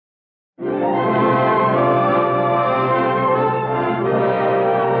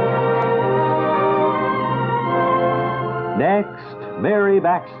Mary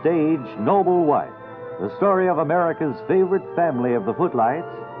Backstage, Noble Wife, the story of America's favorite family of the footlights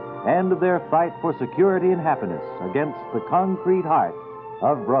and of their fight for security and happiness against the concrete heart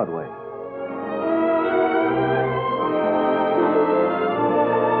of Broadway.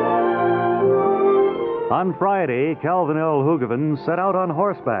 On Friday, Calvin L. Hoogovan set out on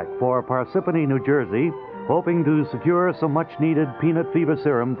horseback for Parsippany, New Jersey, hoping to secure some much-needed peanut fever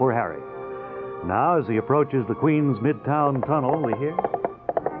serum for Harry. Now, as he approaches the Queens Midtown Tunnel, we hear...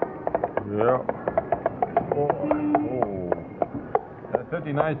 Yeah. That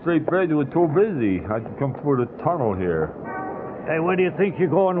 59th Street Bridge was too busy. I had to come through the tunnel here. Hey, where do you think you're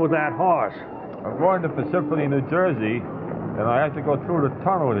going with that horse? I'm going to Parsippany, New Jersey, and I have to go through the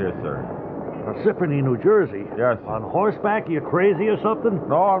tunnel here, sir. Parsippany, New Jersey? Yes. On horseback? Are you crazy or something?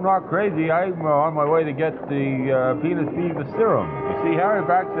 No, I'm not crazy. I'm on my way to get the peanut fever serum. You see, Harry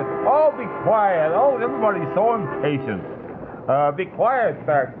Baxter... Oh, be quiet. Oh, everybody's so impatient. Be quiet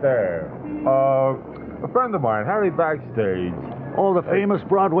back there. A friend of mine, Harry Backstage. Oh, the famous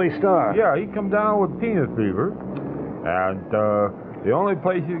Broadway star. Yeah, he come down with peanut fever, and the only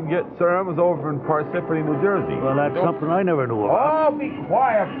place you can get serum is over in Parsippany, New Jersey. Well, that's something I never knew about. Oh, be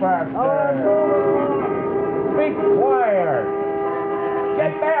quiet back there. Be quiet.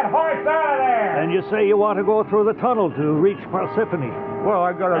 Get that horse out of there. And you say you want to go through the tunnel to reach Parsippany. Well,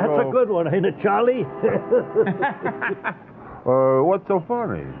 I gotta go. That's a good one, ain't it, Charlie? What's so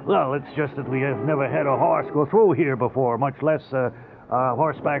funny? Well, it's just that we have never had a horse go through here before, much less a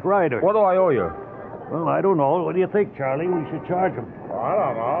horseback rider. What do I owe you? Well, I don't know. What do you think, Charlie? We should charge him. Well, I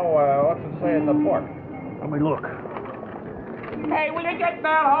don't know. What's it say in the book? Let me look. Hey, will you get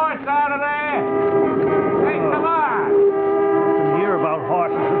that horse out of there? Hey, come on. Nothing here about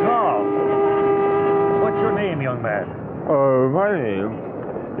horses at all. What's your name, young man? My name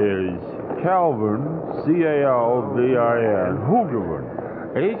is Calvin, C-A-L-V-I-N,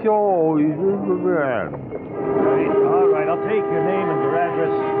 Hoogovan, H-O-O-E-V-A-N. All right, I'll take your name and your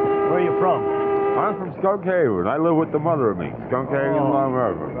address. Where are you from? I'm from Skunk Haven. I live with the mother of me. Skunk Haven, Long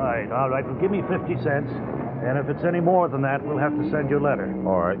River. Right, all right. Well, give me 50 cents. And if it's any more than that, we'll have to send you a letter.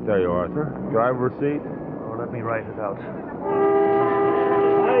 All right, there you are, sir. Driver receipt? Oh, let me write it out.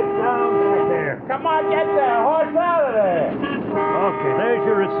 Right down back there. Come on, get that horse out of there. Okay, there's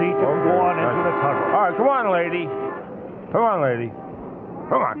your receipt. You can go on into the tunnel. All right, come on, lady. Come on, lady.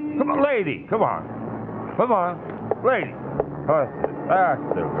 Come on. Come on, lady. Come on. Come on. Lady. That's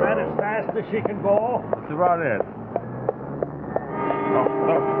the girl. Is that as fast as she can go? That's about it. Oh.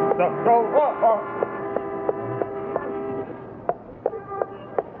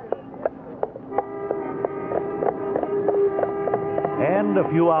 And a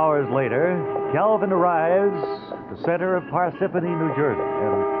few hours later, Calvin arrives at the center of Parsippany, New Jersey.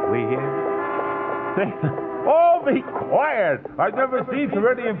 And we hear... Oh, be quiet! I've never seen so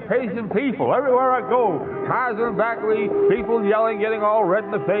many impatient people. Everywhere I go, cars in the back of me, people yelling, getting all red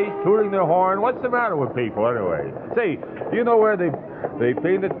in the face, tooting their horn. What's the matter with people, anyway? Say, do you know where the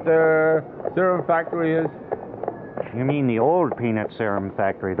peanut serum factory is? You mean the old peanut serum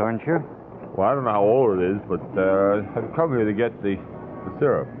factory, don't you? Well, I don't know how old it is, but I've come here to get the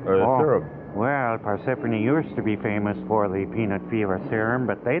syrup, serum. Well, Parsippany used to be famous for the peanut fever serum,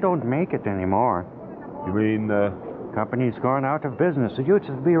 but they don't make it anymore. You mean, Company's gone out of business. It used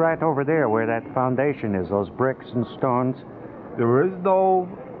to be right over there where that foundation is, those bricks and stones. There is no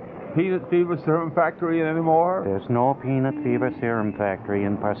peanut fever serum factory anymore? There's no peanut fever serum factory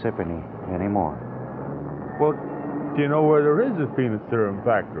in Parsippany anymore. Well, do you know where there is a peanut serum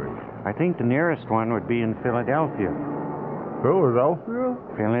factory? I think the nearest one would be in Philadelphia. Philadelphia?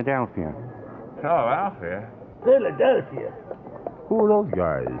 Philadelphia. Philadelphia? Philadelphia. Who are those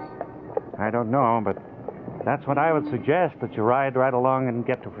guys? I don't know, but that's what I would suggest, that you ride right along and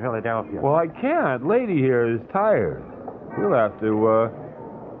get to Philadelphia. Well, I can't. Lady here is tired. We'll have to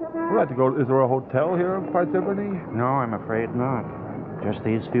go. Is there a hotel here in Parsippany? No, I'm afraid not. Just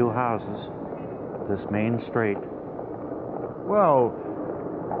these few houses. This main street. Well,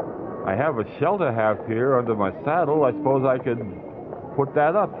 I have a shelter half here under my saddle. I suppose I could put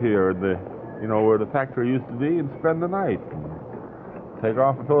that up here in the, where the factory used to be, and spend the night. Take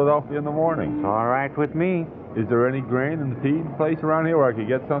off to Philadelphia in the morning. It's all right with me. Is there any grain and feed place around here where I could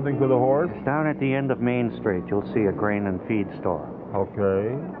get something for the horse? It's down at the end of Main Street. You'll see a grain and feed store.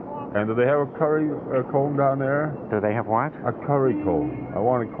 Okay. And do they have a curry comb down there? Do they have what? A curry comb. I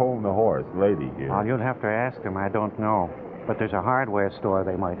want to comb the horse, lady here. Well, you'll have to ask them. I don't know. But there's a hardware store.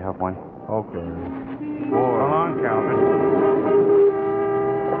 They might have one. Okay. So long, Calvin.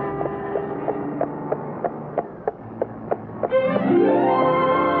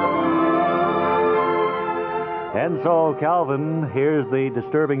 And so, Calvin, here's the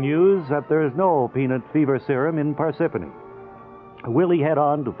disturbing news that there's no peanut fever serum in Parsippany. Will he head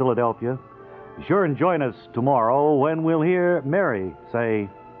on to Philadelphia? Be sure and join us tomorrow when we'll hear Mary say,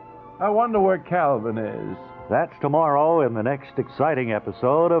 I wonder where Calvin is. That's tomorrow in the next exciting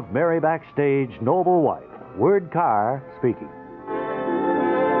episode of Mary Backstage Noble Wife. Word Carr speaking.